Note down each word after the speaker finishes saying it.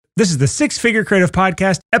This is the Six Figure Creative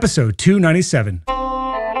Podcast, episode 297.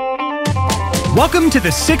 Welcome to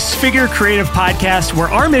the Six Figure Creative Podcast, where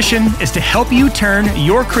our mission is to help you turn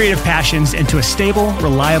your creative passions into a stable,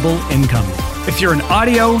 reliable income. If you're in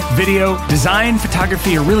audio, video, design,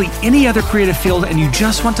 photography, or really any other creative field, and you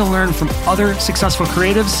just want to learn from other successful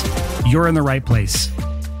creatives, you're in the right place.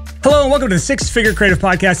 Hello, and welcome to the Six Figure Creative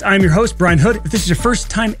Podcast. I'm your host, Brian Hood. If this is your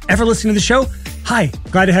first time ever listening to the show, hi,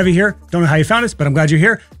 glad to have you here. Don't know how you found us, but I'm glad you're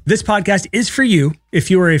here. This podcast is for you if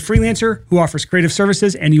you are a freelancer who offers creative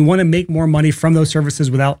services and you want to make more money from those services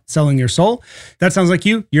without selling your soul. That sounds like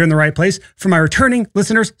you. You're in the right place. For my returning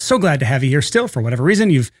listeners, so glad to have you here still. For whatever reason,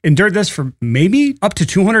 you've endured this for maybe up to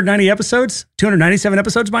 297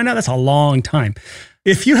 episodes by now. That's a long time.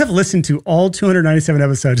 If you have listened to all 297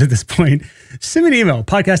 episodes at this point, send me an email,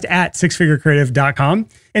 podcast@sixfigurecreative.com,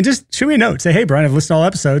 and just shoot me a note. Say, hey, Brian, I've listened to all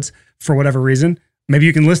episodes for whatever reason. Maybe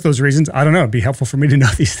you can list those reasons. I don't know. It'd be helpful for me to know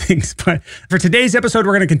these things. But for today's episode,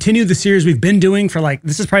 we're going to continue the series we've been doing for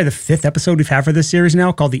this is probably the fifth episode we've had for this series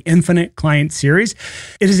now, called the Infinite Client Series.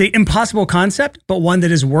 It is an impossible concept, but one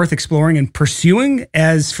that is worth exploring and pursuing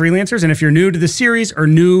as freelancers. And if you're new to the series or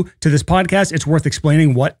new to this podcast, it's worth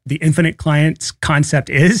explaining what the Infinite Clients concept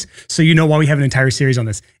is, so you know why we have an entire series on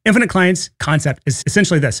this. Infinite Clients concept is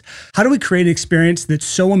essentially this. How do we create an experience that's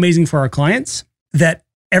so amazing for our clients that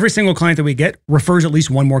every single client that we get refers at least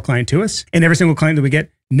one more client to us, and every single client that we get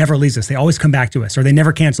never leaves us? They always come back to us, or they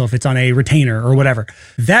never cancel if it's on a retainer or whatever.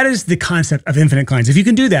 That is the concept of infinite clients. If you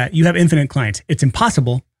can do that, you have infinite clients. It's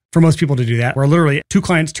impossible for most people to do that, where literally 2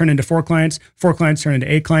 clients turn into 4 clients, 4 clients turn into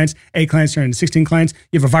 8 clients, 8 clients turn into 16 clients.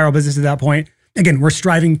 You have a viral business at that point. Again, we're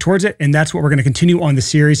striving towards it, and that's what we're going to continue on the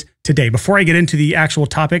series today. Before I get into the actual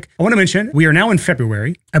topic, I want to mention we are now in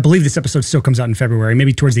February. I believe this episode still comes out in February,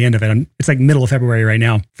 maybe towards the end of it. It's like middle of February right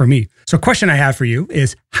now for me. So a question I have for you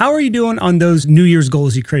is, how are you doing on those New Year's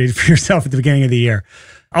goals you created for yourself at the beginning of the year?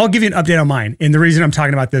 I'll give you an update on mine. And the reason I'm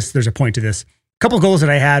talking about this, there's a point to this. A couple of goals that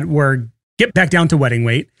I had were get back down to wedding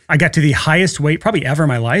weight. I got to the highest weight probably ever in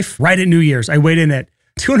my life right at New Year's. I weighed in at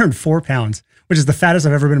 204 pounds. Which is the fattest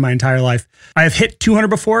I've ever been in my entire life. I have hit 200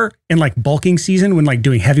 before in bulking season when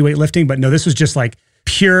doing heavyweight lifting, but no, this was just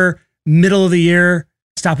pure middle of the year,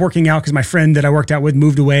 stop working out because my friend that I worked out with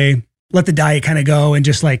moved away, let the diet kind of go and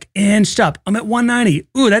just inched up. I'm at 190.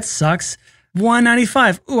 Ooh, that sucks.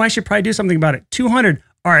 195. Ooh, I should probably do something about it. 200.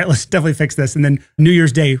 All right, let's definitely fix this. And then New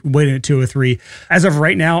Year's Day, weighing at 203. As of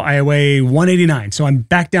right now, I weigh 189. So I'm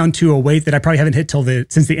back down to a weight that I probably haven't hit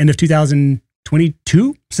since the end of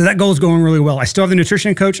 2022. So that goal is going really well. I still have the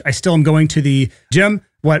nutrition coach. I still am going to the gym,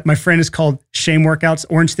 what my friend has called shame workouts.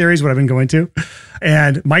 Orange Theory is what I've been going to.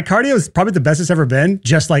 And my cardio is probably the best it's ever been,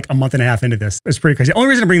 just a month and a half into this. It's pretty crazy. The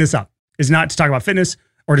only reason I bring this up is not to talk about fitness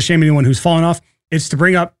or to shame anyone who's fallen off. It's to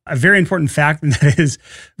bring up a very important fact, and that is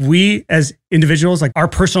we as individuals, our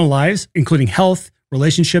personal lives, including health,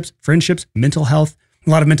 relationships, friendships, mental health. A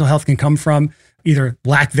lot of mental health can come from either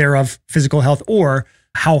lack thereof, physical health, or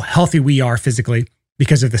how healthy we are physically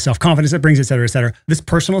because of the self-confidence that brings, et cetera, et cetera. This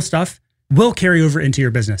personal stuff will carry over into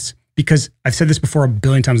your business, because I've said this before a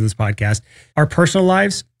billion times in this podcast. Our personal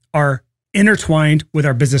lives are intertwined with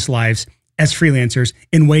our business lives as freelancers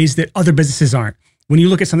in ways that other businesses aren't. When you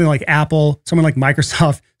look at something like Apple, someone like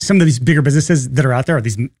Microsoft, some of these bigger businesses that are out there, or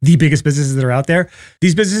the biggest businesses that are out there,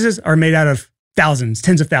 these businesses are made out of thousands,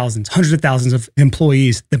 tens of thousands, hundreds of thousands of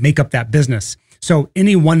employees that make up that business. So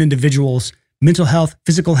any one individual's mental health,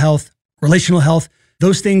 physical health, relational health,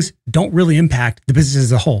 those things don't really impact the business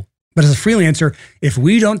as a whole. But as a freelancer, if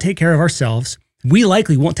we don't take care of ourselves, we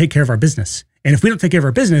likely won't take care of our business. And if we don't take care of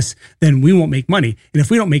our business, then we won't make money. And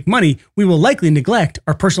if we don't make money, we will likely neglect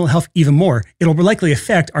our personal health even more. It'll likely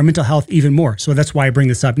affect our mental health even more. So that's why I bring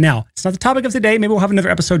this up now. It's not the topic of today. Maybe we'll have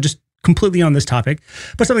another episode just completely on this topic,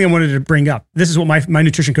 but something I wanted to bring up. This is what my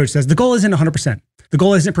nutrition coach says. The goal isn't 100%. The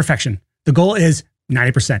goal isn't perfection. The goal is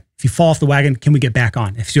 90%. If you fall off the wagon, can we get back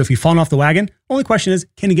on? If you've fallen off the wagon, only question is,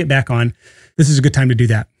 can you get back on? This is a good time to do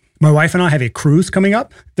that. My wife and I have a cruise coming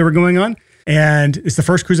up that we're going on, and it's the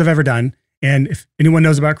first cruise I've ever done. And if anyone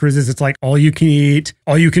knows about cruises, it's all you can eat,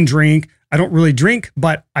 all you can drink. I don't really drink,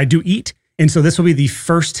 but I do eat. And so this will be the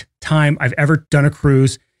first time I've ever done a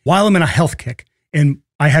cruise while I'm in a health kick. And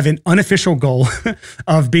I have an unofficial goal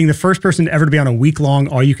of being the first person ever to be on a week-long,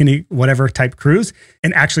 all-you-can-eat, whatever type cruise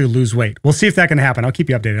and actually lose weight. We'll see if that can happen. I'll keep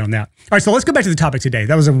you updated on that. All right, so let's go back to the topic today.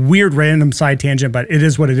 That was a weird, random side tangent, but it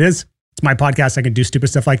is what it is. It's my podcast. I can do stupid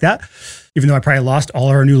stuff like that, even though I probably lost all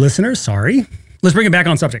our new listeners. Sorry. Let's bring it back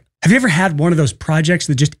on subject. Have you ever had one of those projects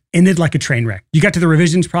that just ended like a train wreck? You got to the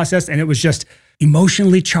revisions process and it was just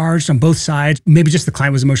emotionally charged on both sides. Maybe just the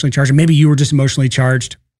client was emotionally charged, or maybe you were just emotionally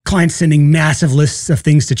charged. clients sending massive lists of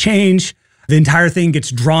things to change. The entire thing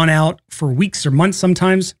gets drawn out for weeks or months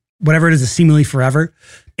sometimes, whatever it is seemingly forever.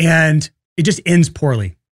 And it just ends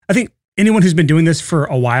poorly. I think anyone who's been doing this for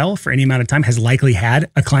a while, for any amount of time, has likely had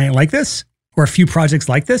a client like this or a few projects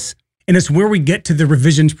like this. And it's where we get to the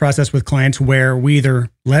revisions process with clients where we either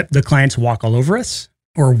let the clients walk all over us,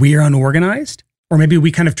 or we're unorganized, or maybe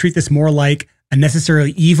we kind of treat this more like a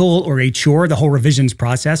necessarily evil or a chore, the whole revisions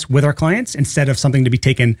process with our clients, instead of something to be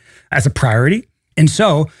taken as a priority. And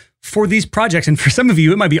so for these projects, and for some of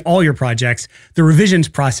you, it might be all your projects, the revisions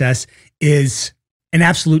process is an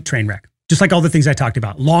absolute train wreck. Just like all the things I talked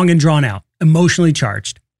about, long and drawn out, emotionally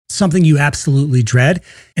charged, something you absolutely dread.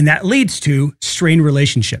 And that leads to strained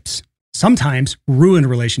relationships, sometimes ruined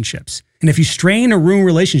relationships. And if you strain or ruin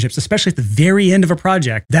relationships, especially at the very end of a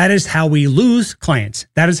project, that is how we lose clients.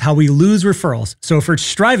 That is how we lose referrals. So if we're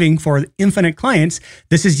striving for infinite clients,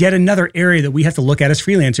 this is yet another area that we have to look at as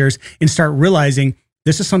freelancers and start realizing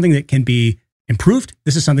this is something that can be improved.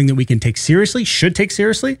 This is something that we can take seriously, should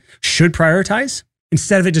prioritize,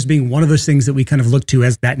 instead of it just being one of those things that we kind of look to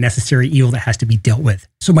as that necessary evil that has to be dealt with.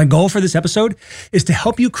 So my goal for this episode is to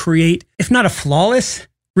help you create, if not a flawless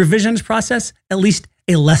revisions process, at least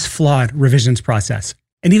a less flawed revisions process,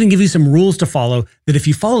 and even give you some rules to follow that if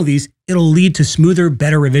you follow these, it'll lead to smoother,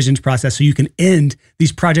 better revisions process so you can end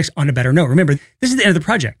these projects on a better note. Remember, this is the end of the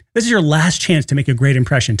project. This is your last chance to make a great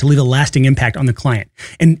impression, to leave a lasting impact on the client.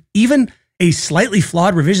 And even a slightly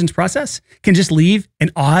flawed revisions process can just leave an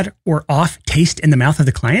odd or off taste in the mouth of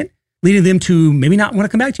the client, leading them to maybe not want to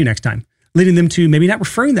come back to you next time, leading them to maybe not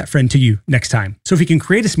referring that friend to you next time. So if you can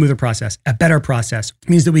create a smoother process, a better process, it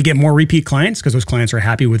means that we get more repeat clients because those clients are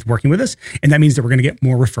happy with working with us. And that means that we're going to get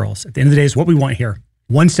more referrals. At the end of the day is what we want here.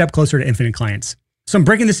 One step closer to infinite clients. So I'm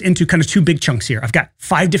breaking this into kind of two big chunks here. I've got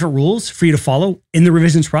 5 different rules for you to follow in the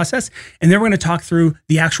revisions process. And then we're going to talk through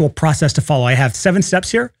the actual process to follow. I have 7 steps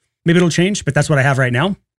here. Maybe it'll change, but that's what I have right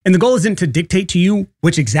now. And the goal isn't to dictate to you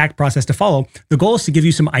which exact process to follow. The goal is to give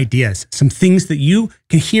you some ideas, some things that you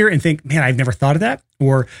can hear and think, man, I've never thought of that.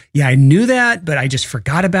 Or, yeah, I knew that, but I just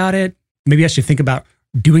forgot about it. Maybe I should think about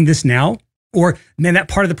doing this now. Or, man, that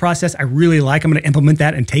part of the process I really like. I'm going to implement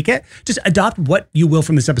that and take it. Just adopt what you will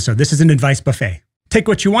from this episode. This is an advice buffet. Take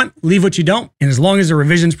what you want, leave what you don't. And as long as the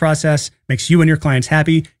revisions process makes you and your clients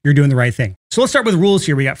happy, you're doing the right thing. So let's start with rules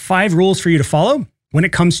here. We got 5 rules for you to follow when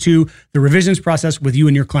it comes to the revisions process with you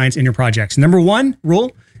and your clients in your projects. Number 1 rule,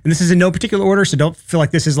 and this is in no particular order, so don't feel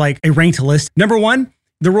like this is like a ranked list. Number 1,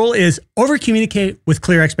 the rule is over-communicate with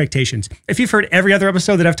clear expectations. If you've heard every other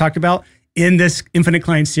episode that I've talked about in this Infinite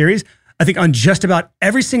Client series, I think on just about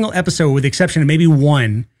every single episode, with the exception of maybe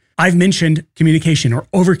 1, I've mentioned communication or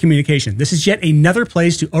over-communication. This is yet another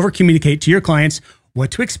place to over-communicate to your clients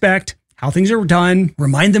what to expect, how things are done,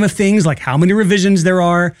 remind them of things like how many revisions there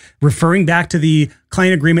are, referring back to the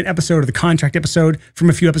client agreement episode or the contract episode from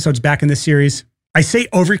a few episodes back in this series. I say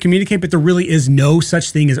over-communicate, but there really is no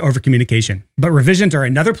such thing as over-communication. But revisions are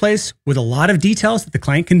another place with a lot of details that the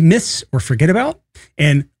client can miss or forget about.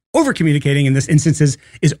 And over-communicating in this instance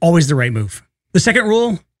is always the right move. The second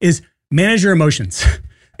rule is manage your emotions.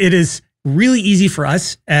 It is really easy for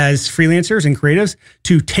us as freelancers and creatives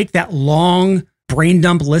to take that long brain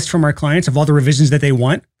dump list from our clients of all the revisions that they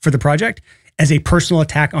want for the project as a personal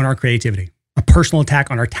attack on our creativity, a personal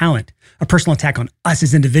attack on our talent, a personal attack on us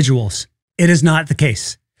as individuals. It is not the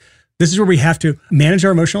case. This is where we have to manage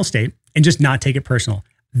our emotional state and just not take it personal.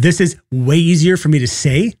 This is way easier for me to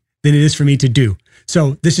say than it is for me to do.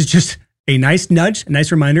 So this is just a nice nudge, a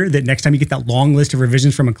nice reminder that next time you get that long list of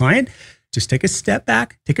revisions from a client, just take a step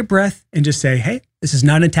back, take a breath, and just say, hey, this is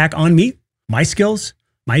not an attack on me, my skills,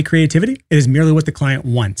 my creativity. It is merely what the client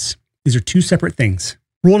wants. These are 2 separate things.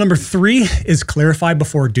 Rule number 3 is clarify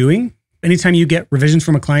before doing. Anytime you get revisions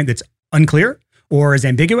from a client that's unclear or is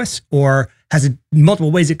ambiguous or has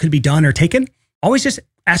multiple ways it could be done or taken, always just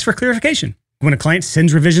ask for clarification. When a client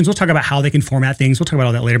sends revisions, we'll talk about how they can format things. We'll talk about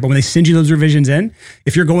all that later. But when they send you those revisions in,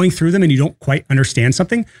 if you're going through them and you don't quite understand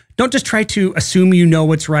something, don't just try to assume you know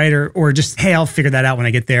what's right or just, hey, I'll figure that out when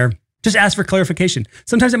I get there. Just ask for clarification.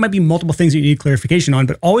 Sometimes it might be multiple things that you need clarification on,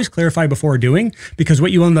 but always clarify before doing, because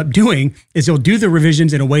what you end up doing is you'll do the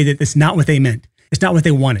revisions in a way that it's not what they meant. It's not what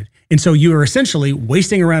they wanted. And so you are essentially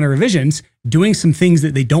wasting around the revisions, doing some things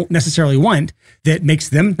that they don't necessarily want that makes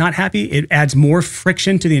them not happy. It adds more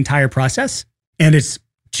friction to the entire process. And it's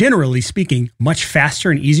generally speaking much faster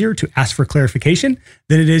and easier to ask for clarification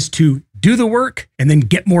than it is to do the work and then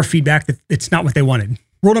get more feedback that it's not what they wanted.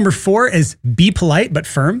 Rule number 4 is be polite but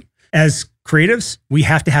firm. As creatives, we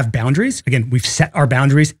have to have boundaries. Again, we've set our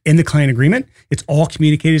boundaries in the client agreement. It's all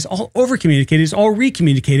communicated, it's all over communicated, it's all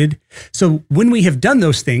re-communicated. So when we have done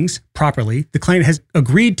those things properly, the client has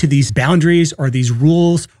agreed to these boundaries or these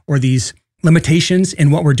rules or these limitations in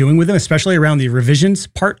what we're doing with them, especially around the revisions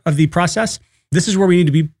part of the process. This is where we need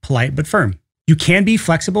to be polite but firm. You can be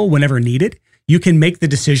flexible whenever needed. You can make the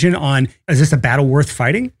decision on, is this a battle worth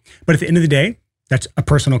fighting? But at the end of the day, that's a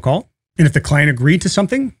personal call. And if the client agreed to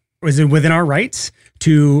something, is it within our rights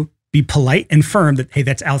to be polite and firm that, hey,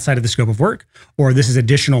 that's outside of the scope of work, or this is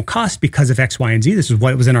additional cost because of X, Y, and Z. This is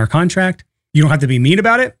what was in our contract. You don't have to be mean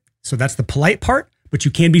about it. So that's the polite part, but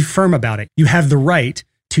you can be firm about it. You have the right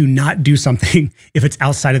to not do something if it's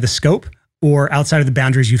outside of the scope or outside of the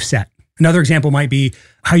boundaries you've set. Another example might be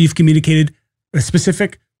how you've communicated a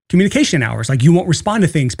specific communication hours. Like you won't respond to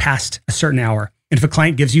things past a certain hour. And if a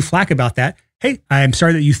client gives you flack about that, hey, I'm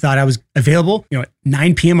sorry that you thought I was available, at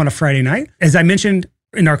 9 p.m. on a Friday night. As I mentioned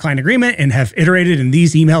in our client agreement and have iterated in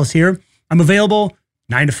these emails here, I'm available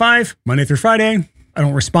 9 to 5, Monday through Friday. I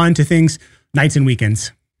don't respond to things nights and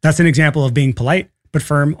weekends. That's an example of being polite, but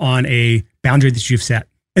firm on a boundary that you've set.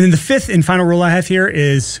 And then the fifth and final rule I have here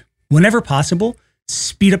is whenever possible,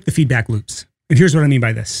 speed up the feedback loops. And here's what I mean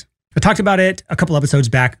by this. I talked about it a couple episodes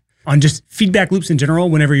back on just feedback loops in general.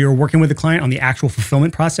 Whenever you're working with a client on the actual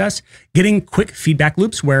fulfillment process, getting quick feedback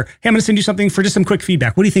loops where, hey, I'm going to send you something for just some quick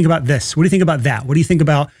feedback. What do you think about this? What do you think about that? What do you think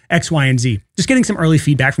about X, Y, and Z? Just getting some early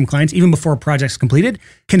feedback from clients, even before a project's completed,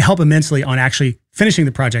 can help immensely on actually finishing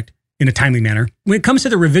the project in a timely manner. When it comes to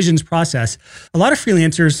the revisions process, a lot of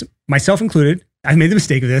freelancers, myself included, I've made the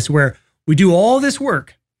mistake of this, where we do all this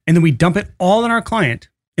work and then we dump it all on our client.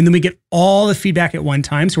 And then we get all the feedback at one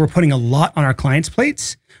time. So we're putting a lot on our clients'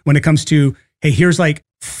 plates when it comes to, hey, here's like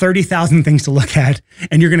 30,000 things to look at.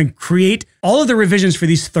 And you're going to create all of the revisions for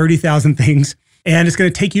these 30,000 things. And it's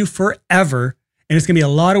going to take you forever. And it's going to be a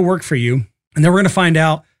lot of work for you. And then we're going to find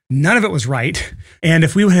out none of it was right. And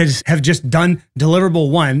if we would have just done deliverable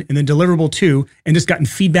 1 and then deliverable 2 and just gotten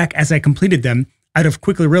feedback as I completed them, I'd have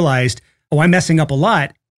quickly realized, oh, I'm messing up a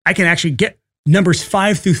lot. I can actually get numbers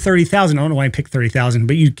 5 through 30,000. I don't know why I picked 30,000,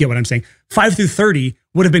 but you get what I'm saying. 5 through 30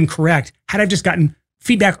 would have been correct had I just gotten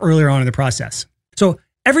feedback earlier on in the process. So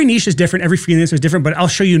every niche is different. Every freelancer is different, but I'll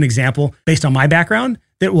show you an example based on my background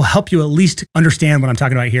that will help you at least understand what I'm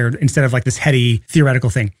talking about here instead of like this heady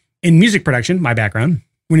theoretical thing. In music production, my background,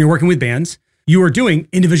 when you're working with bands, you are doing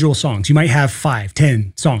individual songs. You might have 5,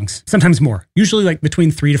 10 songs, sometimes more, usually like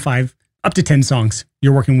between 3 to 5, up to 10 songs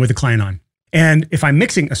you're working with a client on. And if I'm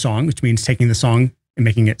mixing a song, which means taking the song and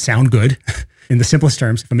making it sound good, in the simplest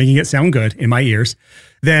terms, if I'm making it sound good in my ears,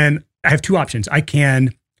 then I have 2 options. I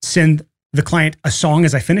can send the client a song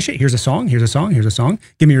as I finish it. Here's a song, here's a song, here's a song.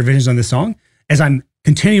 Give me revisions on this song. As I'm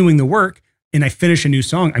continuing the work and I finish a new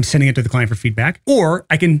song, I'm sending it to the client for feedback. Or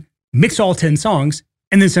I can mix all 10 songs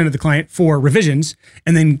and then send it to the client for revisions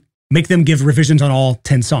and then make them give revisions on all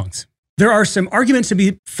 10 songs. There are some arguments to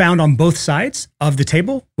be found on both sides of the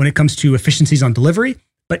table when it comes to efficiencies on delivery.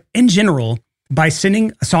 But in general, by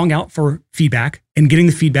sending a song out for feedback and getting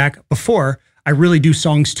the feedback before I really do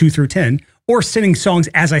songs 2 through 10, or sending songs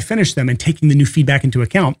as I finish them and taking the new feedback into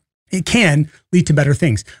account, it can lead to better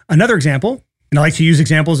things. Another example, and I like to use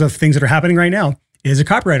examples of things that are happening right now, is a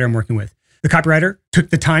copywriter I'm working with. The copywriter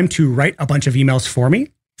took the time to write a bunch of emails for me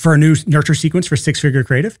for a new nurture sequence for Six Figure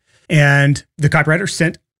Creative. And the copywriter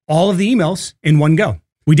sent all of the emails in one go.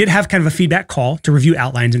 We did have kind of a feedback call to review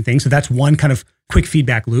outlines and things. So that's one kind of quick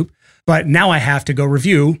feedback loop. But now I have to go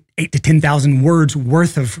review 8 to 10,000 words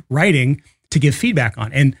worth of writing to give feedback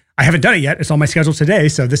on. And I haven't done it yet. It's on my schedule today.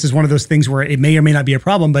 So this is one of those things where it may or may not be a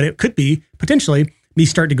problem, but it could be potentially me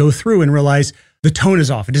start to go through and realize the tone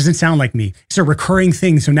is off. It doesn't sound like me. It's a recurring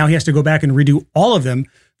thing. So now he has to go back and redo all of them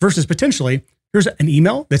versus potentially, here's an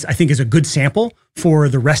email that I think is a good sample for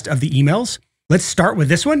the rest of the emails. Let's start with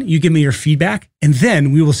this one. You give me your feedback, and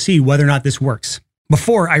then we will see whether or not this works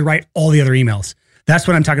before I write all the other emails. That's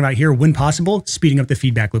what I'm talking about here. When possible, speeding up the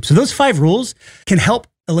feedback loop. So those 5 rules can help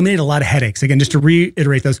eliminate a lot of headaches. Again, just to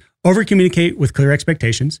reiterate those, over-communicate with clear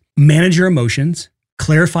expectations, manage your emotions,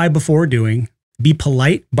 clarify before doing, be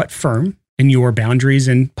polite but firm in your boundaries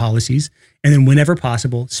and policies, and then whenever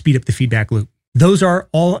possible, speed up the feedback loop. Those are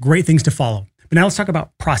all great things to follow. But now let's talk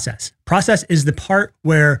about process. Process is the part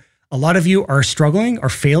where a lot of you are struggling or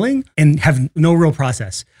failing and have no real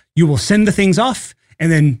process. You will send the things off, and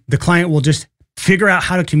then the client will just figure out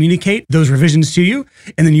how to communicate those revisions to you.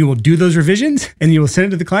 And then you will do those revisions and you will send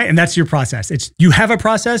it to the client. And that's your process. You have a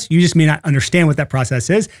process. You just may not understand what that process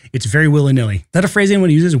is. It's very willy-nilly. Is that a phrase anyone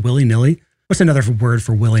uses, willy-nilly? What's another word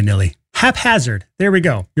for willy-nilly? Haphazard. There we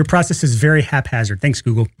go. Your process is very haphazard. Thanks,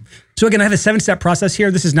 Google. So again, I have a 7-step process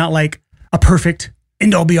here. This is not like a perfect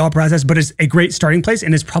end-all be-all process, but it's a great starting place,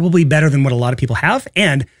 and it's probably better than what a lot of people have.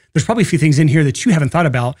 And there's probably a few things in here that you haven't thought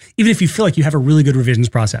about, even if you feel like you have a really good revisions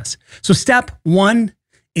process. So step 1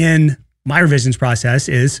 in my revisions process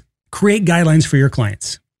is create guidelines for your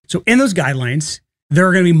clients. So in those guidelines, there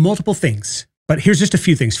are going to be multiple things, but here's just a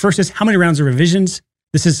few things. First is how many rounds of revisions.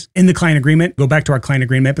 This is in the client agreement. Go back to our client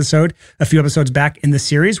agreement episode, a few episodes back in the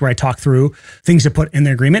series where I talk through things to put in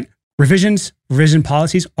the agreement. Revisions, revision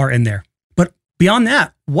policies are in there. But beyond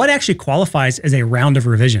that, what actually qualifies as a round of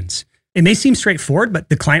revisions? It may seem straightforward, but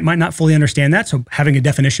the client might not fully understand that. So having a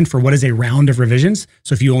definition for what is a round of revisions.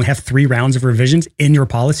 So if you only have 3 rounds of revisions in your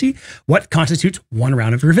policy, what constitutes 1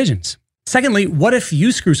 round of revisions? Secondly, what if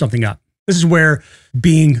you screw something up? This is where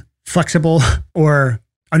being flexible or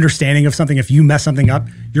understanding of something, if you mess something up,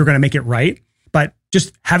 you're going to make it right. But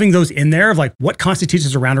just having those in there of like what constitutes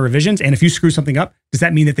as a round of revisions. And if you screw something up, does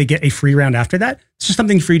that mean that they get a free round after that? It's just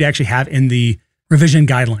something for you to actually have in the revision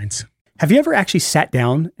guidelines. Have you ever actually sat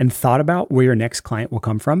down and thought about where your next client will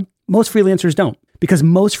come from? Most freelancers don't, because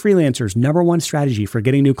most freelancers' number one strategy for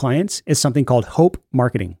getting new clients is something called hope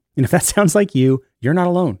marketing. And if that sounds like you, you're not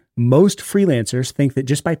alone. Most freelancers think that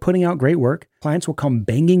just by putting out great work, clients will come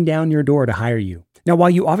banging down your door to hire you. Now,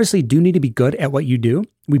 while you obviously do need to be good at what you do,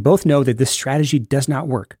 we both know that this strategy does not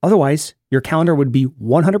work. Otherwise, your calendar would be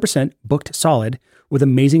 100% booked solid with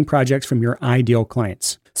amazing projects from your ideal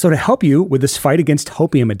clients. So to help you with this fight against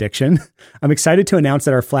hopium addiction, I'm excited to announce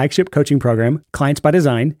that our flagship coaching program, Clients by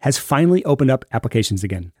Design, has finally opened up applications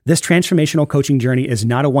again. This transformational coaching journey is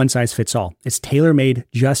not a one-size-fits-all. It's tailor-made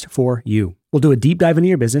just for you. We'll do a deep dive into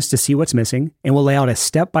your business to see what's missing, and we'll lay out a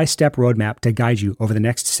step-by-step roadmap to guide you over the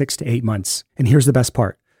next 6 to 8 months. And here's the best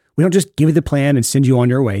part. We don't just give you the plan and send you on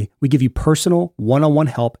your way. We give you personal one-on-one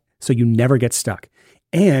help so you never get stuck.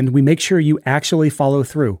 And we make sure you actually follow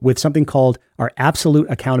through with something called our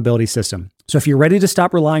absolute accountability system. So if you're ready to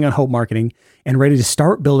stop relying on hope marketing and ready to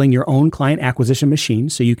start building your own client acquisition machine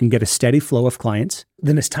so you can get a steady flow of clients,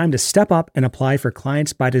 then it's time to step up and apply for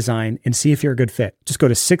Clients by Design and see if you're a good fit. Just go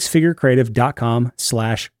to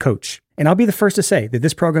sixfigurecreative.com/coach. And I'll be the first to say that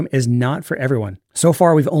this program is not for everyone. So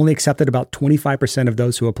far, we've only accepted about 25% of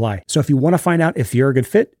those who apply. So if you want to find out if you're a good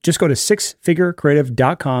fit, just go to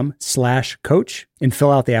sixfigurecreative.com/coach and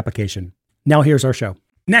fill out the application. Now here's our show.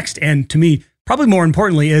 Next, and to me, probably more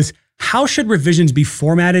importantly, is how should revisions be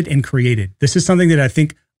formatted and created? This is something that I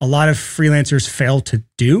think a lot of freelancers fail to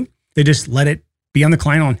do. They just let it be on the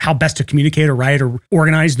client on how best to communicate or write or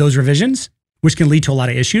organize those revisions, which can lead to a lot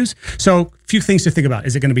of issues. So a few things to think about.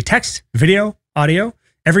 Is it going to be text, video, audio?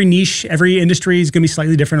 Every niche, every industry is going to be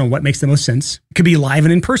slightly different on what makes the most sense. It could be live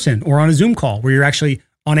and in person or on a Zoom call where you're actually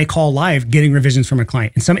on a call live getting revisions from a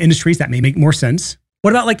client. In some industries, that may make more sense.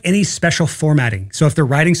 What about like any special formatting? So if they're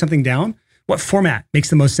writing something down, what format makes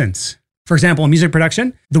the most sense? For example, in music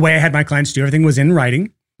production, the way I had my clients do everything was in writing.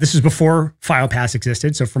 This is before FilePass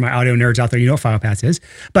existed. So for my audio nerds out there, you know what FilePass is.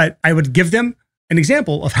 But I would give them an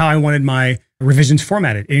example of how I wanted my revisions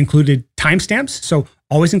formatted. It included timestamps. So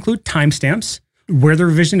always include timestamps where the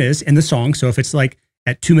revision is in the song. So if it's like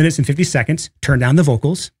at 2 minutes and 50 seconds, turn down the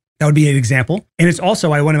vocals. That would be an example. And it's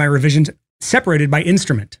also, I wanted my revisions separated by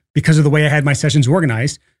instrument because of the way I had my sessions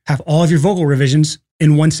organized. Have all of your vocal revisions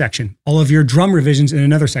in one section, all of your drum revisions in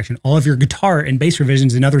another section, all of your guitar and bass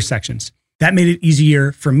revisions in other sections. That made it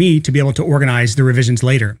easier for me to be able to organize the revisions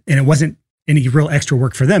later. And it wasn't any real extra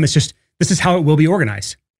work for them. It's just, this is how it will be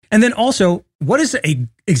organized. And then also, what is an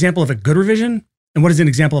example of a good revision and what is an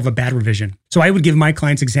example of a bad revision? So I would give my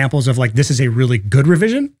clients examples of like, this is a really good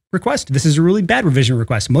revision request. This is a really bad revision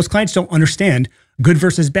request. Most clients don't understand good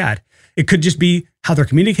versus bad. It could just be how they're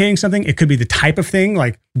communicating something. It could be the type of thing.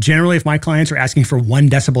 Like generally, if my clients are asking for 1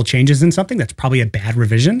 decibel changes in something, that's probably a bad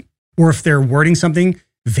revision. Or if they're wording something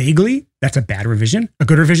vaguely, that's a bad revision. A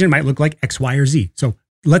good revision might look like X, Y, or Z. So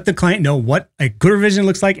let the client know what a good revision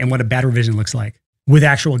looks like and what a bad revision looks like with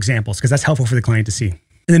actual examples, because that's helpful for the client to see. And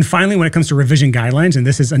then finally, when it comes to revision guidelines, and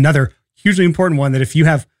this is another hugely important one that if you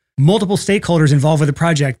have multiple stakeholders involved with the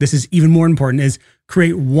project, this is even more important, is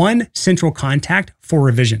create one central contact for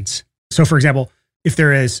revisions. So for example, if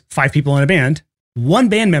there is 5 people in a band, one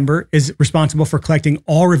band member is responsible for collecting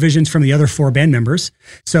all revisions from the other 4 band members.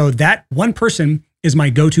 So that one person is my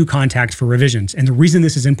go-to contact for revisions. And the reason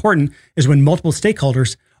this is important is when multiple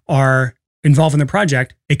stakeholders are involved in the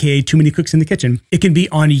project, aka too many cooks in the kitchen, it can be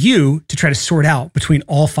on you to try to sort out between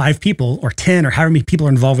all 5 people or 10 or however many people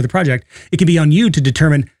are involved with the project. It can be on you to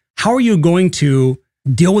determine how are you going to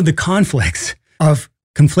deal with the conflicts of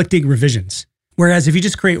conflicting revisions. Whereas if you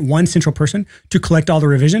just create one central person to collect all the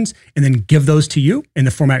revisions and then give those to you in the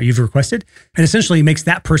format you've requested, it essentially makes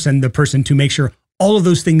that person the person to make sure all of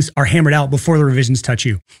those things are hammered out before the revisions touch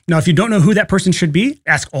you. Now, if you don't know who that person should be,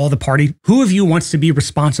 ask all the party. Who of you wants to be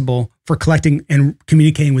responsible for collecting and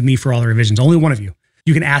communicating with me for all the revisions? Only one of you.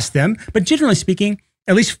 You can ask them, but generally speaking,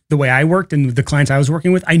 at least the way I worked and the clients I was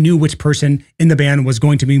working with, I knew which person in the band was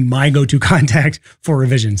going to be my go-to contact for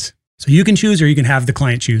revisions. So you can choose or you can have the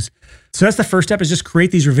client choose. So that's the first step, is just create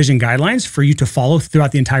these revision guidelines for you to follow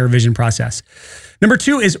throughout the entire revision process. Number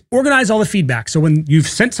 2 is organize all the feedback. So when you've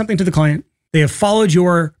sent something to the client, they have followed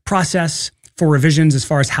your process for revisions as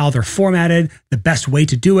far as how they're formatted, the best way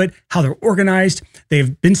to do it, how they're organized.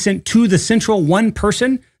 They've been sent to the central one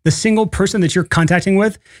person, the single person that you're contacting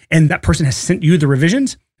with, and that person has sent you the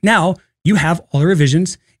revisions. Now you have all the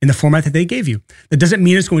revisions in the format that they gave you. That doesn't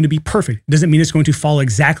mean it's going to be perfect. It doesn't mean it's going to follow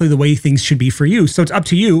exactly the way things should be for you. So it's up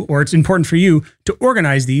to you, or it's important for you to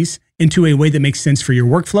organize these into a way that makes sense for your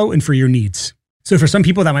workflow and for your needs. So for some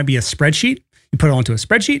people, that might be a spreadsheet. You put it onto a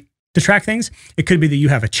spreadsheet to track things. It could be that you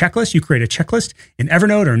have a checklist. You create a checklist in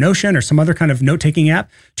Evernote or Notion or some other kind of note-taking app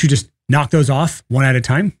to just knock those off one at a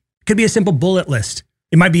time. It could be a simple bullet list.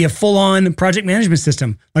 It might be a full-on project management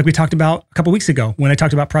system, like we talked about a couple weeks ago when I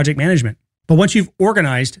talked about project management. But once you've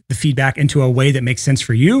organized the feedback into a way that makes sense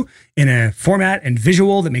for you, in a format and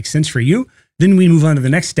visual that makes sense for you, then we move on to the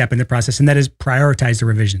next step in the process, and that is prioritize the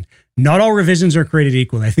revision. Not all revisions are created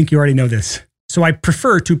equally. I think you already know this. So I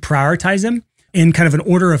prefer to prioritize them in kind of an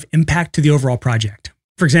order of impact to the overall project.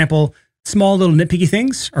 For example, small little nitpicky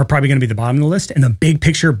things are probably going to be the bottom of the list, and the big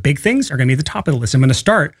picture, big things are going to be at the top of the list. I'm going to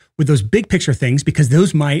start with those big picture things because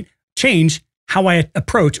those might change how I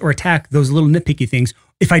approach or attack those little nitpicky things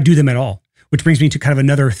if I do them at all. Which brings me to kind of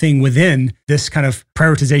another thing within this kind of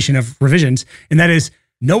prioritization of revisions, and that is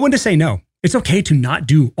know when to say no. It's okay to not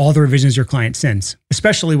do all the revisions your client sends,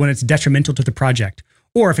 especially when it's detrimental to the project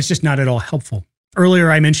or if it's just not at all helpful.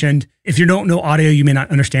 Earlier, I mentioned, if you don't know audio, you may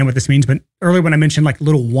not understand what this means, but earlier when I mentioned like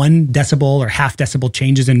little 1 decibel or half decibel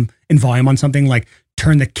changes in volume on something, like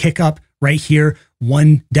turn the kick up right here,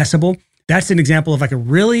 1 decibel, that's an example of like a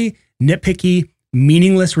really nitpicky,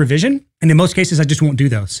 meaningless revision. And in most cases, I just won't do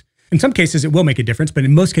those. In some cases, it will make a difference, but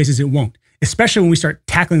in most cases, it won't, especially when we start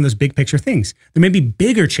tackling those big picture things. There may be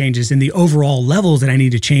bigger changes in the overall levels that I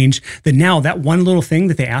need to change, that now that one little thing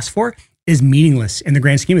that they asked for is meaningless in the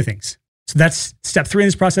grand scheme of things. So that's step 3 in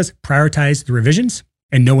this process, prioritize the revisions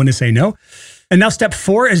and know when to say no. And now step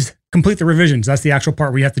 4 is complete the revisions. That's the actual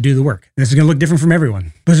part where you have to do the work. And this is going to look different from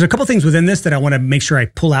everyone. But there's a couple things within this that I want to make sure I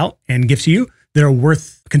pull out and give to you that are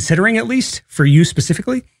worth considering, at least for you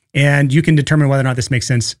specifically. And you can determine whether or not this makes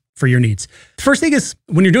sense for your needs. The first thing is,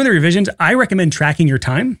 when you're doing the revisions, I recommend tracking your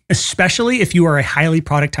time, especially if you are a highly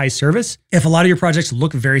productized service. If a lot of your projects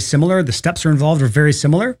look very similar, the steps are involved are very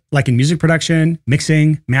similar, like in music production,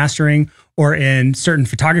 mixing, mastering, or in certain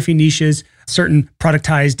photography niches, certain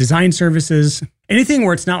productized design services, anything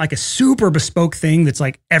where it's not like a super bespoke thing that's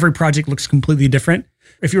like every project looks completely different.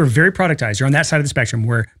 If you're very productized, you're on that side of the spectrum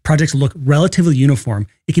where projects look relatively uniform,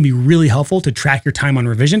 it can be really helpful to track your time on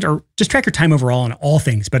revisions, or just track your time overall on all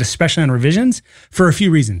things, but especially on revisions, for a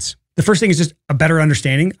few reasons. The first thing is just a better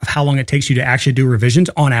understanding of how long it takes you to actually do revisions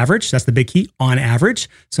on average. That's the big key, on average.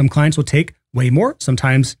 Some clients will take way more.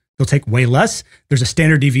 Sometimes they'll take way less. There's a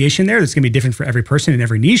standard deviation there that's going to be different for every person in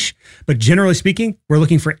every niche. But generally speaking, we're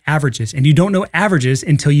looking for averages. And you don't know averages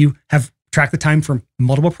until you have tracked the time for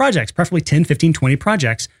multiple projects, preferably 10, 15, 20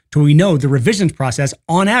 projects, till we know the revisions process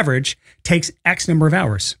on average takes X number of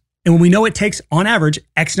hours. And when we know it takes on average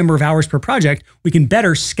X number of hours per project, we can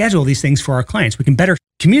better schedule these things for our clients. We can better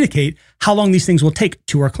communicate how long these things will take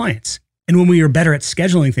to our clients. And when we are better at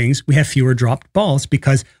scheduling things, we have fewer dropped balls,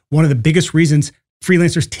 because one of the biggest reasons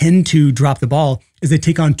freelancers tend to drop the ball is they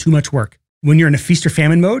take on too much work. When you're in a feast or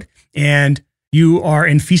famine mode and you are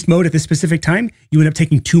in feast mode at this specific time, you end up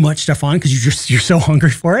taking too much stuff on because you're so hungry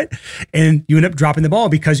for it, and you end up dropping the ball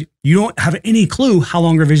because you don't have any clue how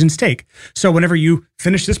long revisions take. So whenever you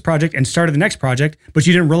finish this project and started the next project, but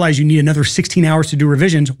you didn't realize you need another 16 hours to do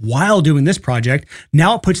revisions while doing this project,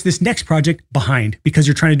 now it puts this next project behind because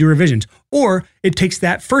you're trying to do revisions. Or it takes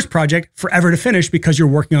that first project forever to finish because you're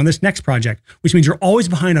working on this next project, which means you're always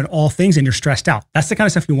behind on all things and you're stressed out. That's the kind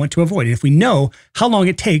of stuff we want to avoid. And if we know how long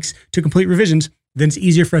it takes to complete revisions, then it's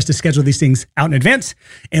easier for us to schedule these things out in advance,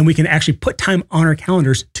 and we can actually put time on our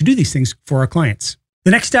calendars to do these things for our clients.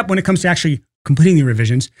 The next step when it comes to actually completing the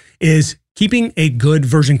revisions is keeping a good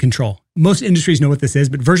version control. Most industries know what this is,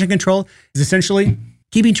 but version control is essentially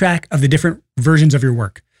keeping track of the different versions of your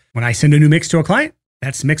work. When I send a new mix to a client,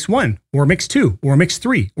 that's mix 1 or mix 2 or mix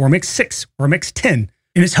 3 or mix 6 or mix 10.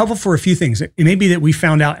 And it's helpful for a few things. It may be that we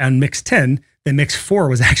found out on Mix 10 that Mix 4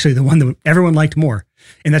 was actually the one that everyone liked more.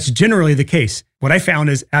 And that's generally the case. What I found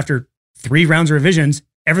is after 3 rounds of revisions,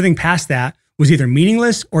 everything past that was either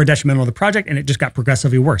meaningless or detrimental to the project, and it just got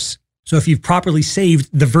progressively worse. So if you've properly saved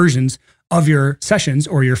the versions of your sessions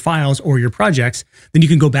or your files or your projects, then you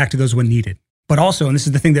can go back to those when needed. But also, and this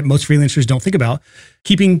is the thing that most freelancers don't think about,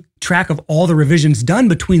 keeping track of all the revisions done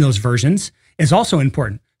between those versions is also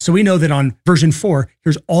important. So we know that on version 4,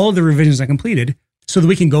 here's all of the revisions I completed so that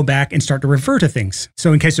we can go back and start to refer to things.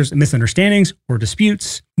 So in case there's misunderstandings or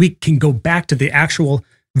disputes, we can go back to the actual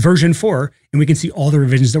version 4 and we can see all the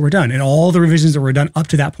revisions that were done and all the revisions that were done up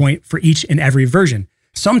to that point for each and every version.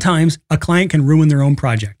 Sometimes a client can ruin their own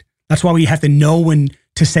project. That's why we have to know when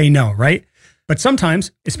to say no, right? But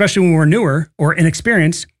sometimes, especially when we're newer or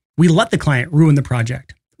inexperienced, we let the client ruin the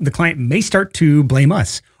project. The client may start to blame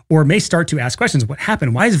us or may start to ask questions. What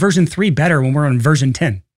happened? Why is version 3 better when we're on version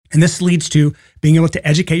 10? And this leads to being able to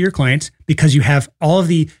educate your clients because you have all of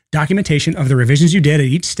the documentation of the revisions you did at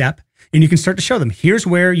each step, and you can start to show them, here's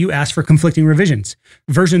where you asked for conflicting revisions.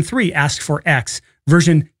 Version 3 asked for X.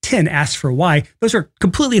 Version 10 asks for Y. Those are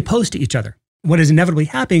completely opposed to each other. What is inevitably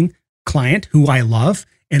happening, client, who I love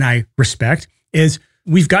and I respect, is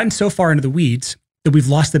we've gotten so far into the weeds that we've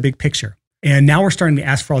lost the big picture. And now we're starting to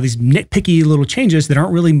ask for all these nitpicky little changes that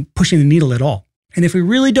aren't really pushing the needle at all. And if we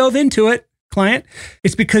really dove into it, client,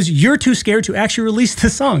 it's because you're too scared to actually release the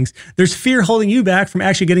songs. There's fear holding you back from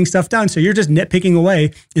actually getting stuff done. So you're just nitpicking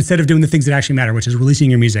away instead of doing the things that actually matter, which is releasing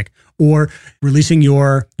your music or releasing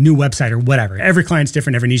your new website or whatever. Every client's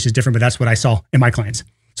different, every niche is different, but that's what I saw in my clients.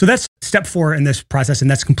 So that's step 4 in this process, and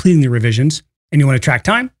that's completing the revisions. And you want to track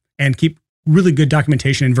time and keep really good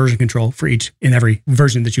documentation and version control for each and every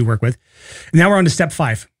version that you work with. And now we're on to step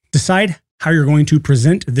 5. Decide how you're going to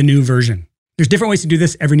present the new version. There's different ways to do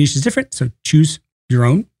this. Every niche is different. So choose your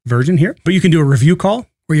own version here. But you can do a review call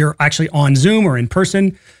where you're actually on Zoom or in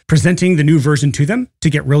person presenting the new version to them to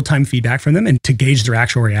get real-time feedback from them and to gauge their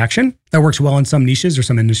actual reaction. That works well in some niches or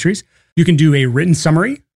some industries. You can do a written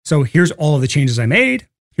summary. So here's all of the changes I made.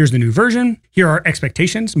 Here's the new version. Here are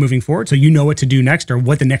expectations moving forward. So you know what to do next or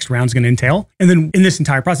what the next round's going to entail. And then in this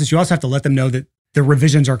entire process, you also have to let them know that the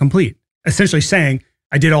revisions are complete. Essentially saying,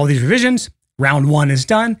 I did all these revisions. Round 1 is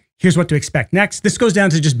done. Here's what to expect next. This goes down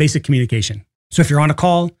to just basic communication. So if you're on a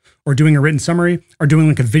call or doing a written summary or doing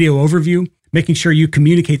like a video overview, making sure you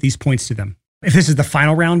communicate these points to them. If this is the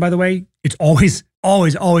final round, by the way, it's always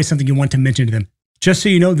something you want to mention to them. Just so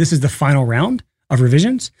you know, this is the final round of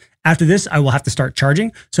revisions. After this, I will have to start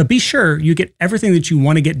charging. So be sure you get everything that you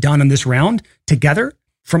want to get done on this round together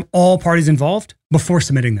from all parties involved before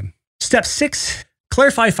submitting them. Step 6,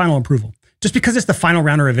 clarify final approval. Just because it's the final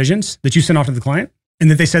round of revisions that you sent off to the client and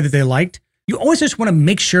that they said that they liked, you always just want to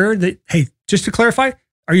make sure that, hey, just to clarify,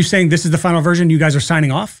 are you saying this is the final version? You guys are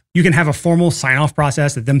signing off? You can have a formal sign-off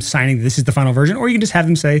process that them signing this is the final version, or you can just have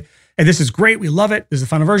them say, hey, this is great. We love it. This is the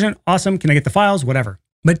final version. Awesome. Can I get the files? Whatever.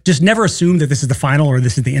 But just never assume that this is the final or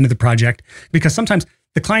this is the end of the project, because sometimes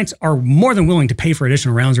the clients are more than willing to pay for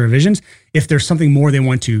additional rounds or revisions if there's something more they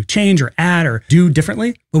want to change or add or do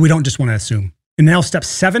differently, but we don't just want to assume. And now step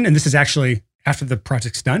 7, and this is actually after the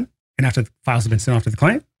project's done and after the files have been sent off to the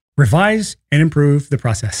client, revise and improve the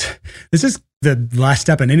process. This is the last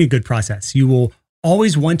step in any good process. You will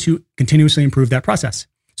always want to continuously improve that process.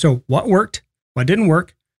 So what worked? What didn't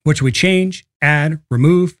work? What should we change, add,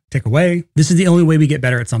 remove, take away? This is the only way we get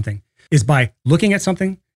better at something, is by looking at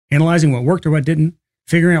something, analyzing what worked or what didn't,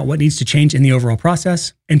 figuring out what needs to change in the overall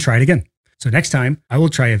process, and try it again. So next time, I will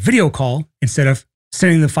try a video call instead of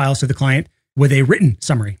sending the files to the client with a written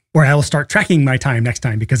summary, or I will start tracking my time next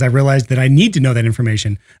time because I realized that I need to know that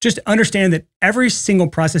information. Just understand that every single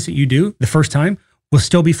process that you do the first time will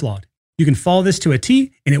still be flawed. You can follow this to a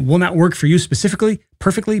T and it will not work for you specifically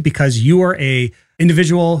perfectly because you are a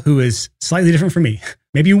individual who is slightly different from me,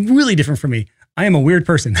 maybe really different from me. I am a weird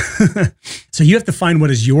person. So you have to find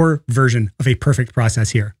what is your version of a perfect process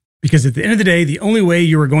here. Because at the end of the day, the only way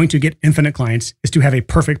you are going to get infinite clients is to have a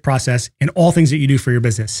perfect process in all things that you do for your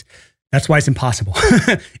business. That's why it's impossible.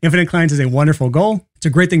 Infinite clients is a wonderful goal. It's a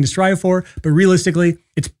great thing to strive for, but realistically,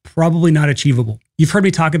 it's probably not achievable. You've heard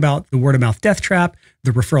me talk about the word of mouth death trap,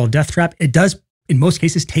 the referral death trap. It does, in most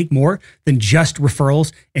cases, take more than just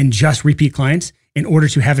referrals and just repeat clients in order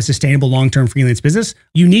to have a sustainable long-term freelance business.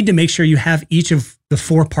 You need to make sure you have each of the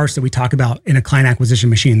 4 parts that we talk about in a client acquisition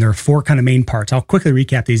machine. There are 4 kind of main parts. I'll quickly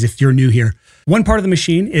recap these if you're new here. One part of the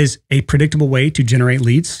machine is a predictable way to generate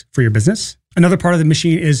leads for your business. Another part of the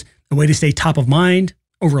machine is a way to stay top of mind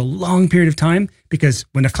over a long period of time, because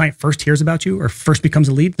when a client first hears about you or first becomes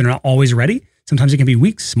a lead, they're not always ready. Sometimes it can be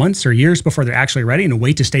weeks, months, or years before they're actually ready. And a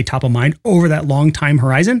way to stay top of mind over that long time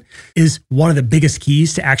horizon is one of the biggest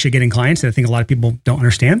keys to actually getting clients that I think a lot of people don't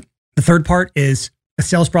understand. The third part is a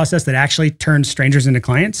sales process that actually turns strangers into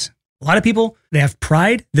clients. A lot of people, they have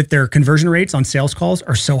pride that their conversion rates on sales calls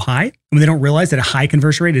are so high, and when they don't realize that a high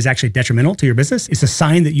conversion rate is actually detrimental to your business. It's a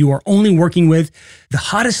sign that you are only working with the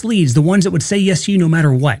hottest leads, the ones that would say yes to you no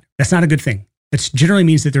matter what. That's not a good thing. That generally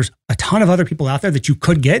means that there's a ton of other people out there that you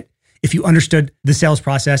could get if you understood the sales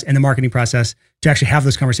process and the marketing process to actually have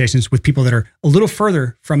those conversations with people that are a little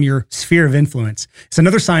further from your sphere of influence. It's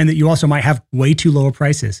another sign that you also might have way too low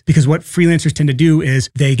prices, because what freelancers tend to do is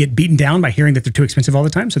they get beaten down by hearing that they're too expensive all the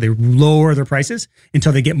time. So they lower their prices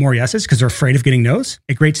until they get more yeses because they're afraid of getting no's.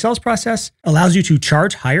 A great sales process allows you to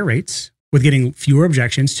charge higher rates with getting fewer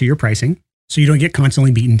objections to your pricing, so you don't get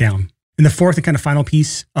constantly beaten down. And the fourth and kind of final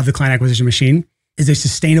piece of the client acquisition machine is a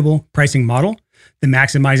sustainable pricing model that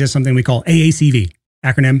maximizes something we call AACV,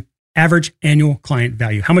 acronym Average Annual Client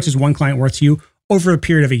Value. How much is one client worth to you over a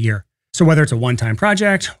period of a year? So whether it's a one-time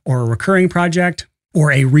project or a recurring project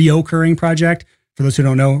or a reoccurring project, for those who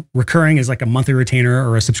don't know, recurring is like a monthly retainer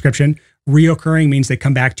or a subscription. Reoccurring means they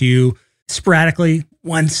come back to you sporadically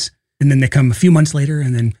once, and then they come a few months later,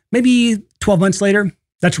 and then maybe 12 months later.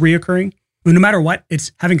 That's reoccurring. But no matter what,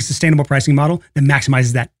 it's having a sustainable pricing model that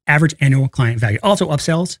maximizes that average annual client value. Also,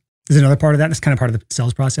 upsells is another part of that. That's kind of part of the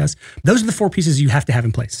sales process. Those are the 4 pieces you have to have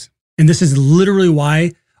in place. And this is literally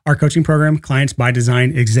why our coaching program, Clients by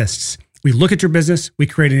Design, exists. We look at your business. We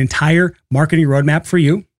create an entire marketing roadmap for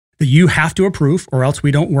you that you have to approve, or else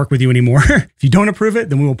we don't work with you anymore. If you don't approve it,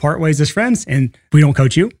 then we will part ways as friends and we don't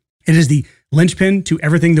coach you. It is the linchpin to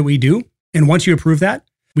everything that we do. And once you approve that,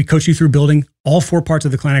 we coach you through building all 4 parts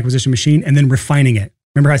of the client acquisition machine and then refining it.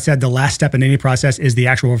 Remember I said the last step in any process is the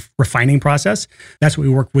actual refining process. That's what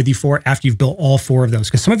we work with you for after you've built all 4 of those.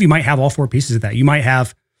 Because some of you might have all 4 pieces of that. You might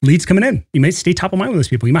have leads coming in. You might stay top of mind with those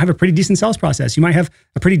people. You might have a pretty decent sales process. You might have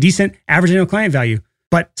a pretty decent average annual client value.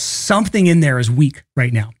 But something in there is weak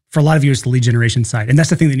right now. For a lot of you, it's the lead generation side. And that's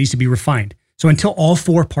the thing that needs to be refined. So until all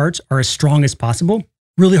 4 parts are as strong as possible,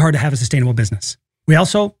 really hard to have a sustainable business. We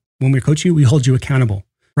also, when we coach you, we hold you accountable.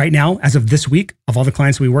 Right now, as of this week, of all the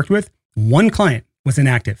clients we worked with, 1 client was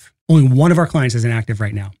inactive. Only 1 of our clients is inactive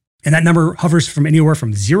right now. And that number hovers from anywhere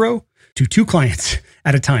from 0 to 2 clients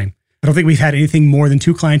at a time. I don't think we've had anything more than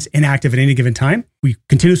 2 clients inactive at any given time. We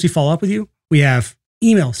continuously follow up with you. We have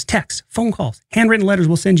emails, texts, phone calls, handwritten letters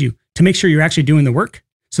we'll send you to make sure you're actually doing the work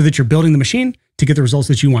so that you're building the machine to get the results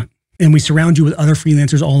that you want. And we surround you with other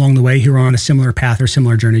freelancers all along the way who are on a similar path or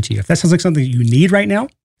similar journey to you. If that sounds like something that you need right now,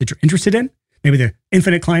 that you're interested in, maybe the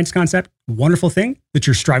infinite clients concept, wonderful thing that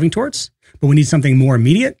you're striving towards, but we need something more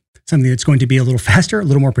immediate, something that's going to be a little faster, a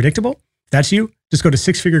little more predictable. If that's you, just go to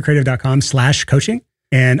sixfigurecreative.com/coaching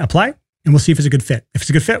and apply, and we'll see if it's a good fit. If it's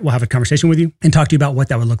a good fit, we'll have a conversation with you and talk to you about what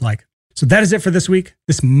that would look like. So that is it for this week.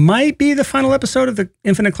 This might be the final episode of the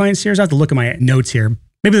Infinite Client Series. I have to look at my notes here.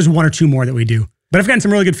 Maybe there's 1 or 2 more that we do. But I've gotten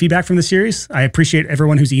some really good feedback from the series. I appreciate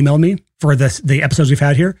everyone who's emailed me for the episodes we've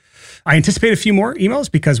had here. I anticipate a few more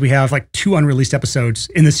emails because we have like 2 unreleased episodes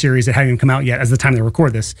in this series that haven't even come out yet as the time to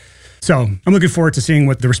record this. So I'm looking forward to seeing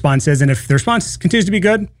what the response is. And if the response continues to be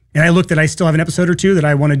good, and I look that I still have an episode or 2 that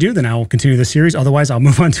I want to do, then I'll continue the series. Otherwise, I'll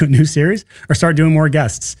move on to a new series or start doing more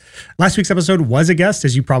guests. Last week's episode was a guest,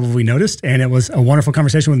 as you probably noticed, and it was a wonderful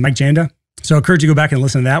conversation with Mike Janda. So I encourage you to go back and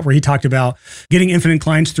listen to that, where he talked about getting infinite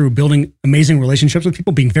clients through building amazing relationships with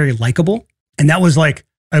people, being very likable. And that was like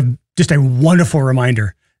just a wonderful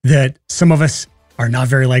reminder that some of us are not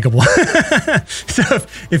very likable. So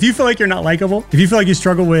if you feel like you're not likable, if you feel like you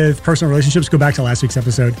struggle with personal relationships, go back to last week's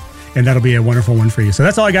episode and that'll be a wonderful one for you. So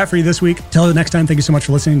that's all I got for you this week. Till next time, thank you so much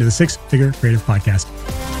for listening to the Six Figure Creative Podcast.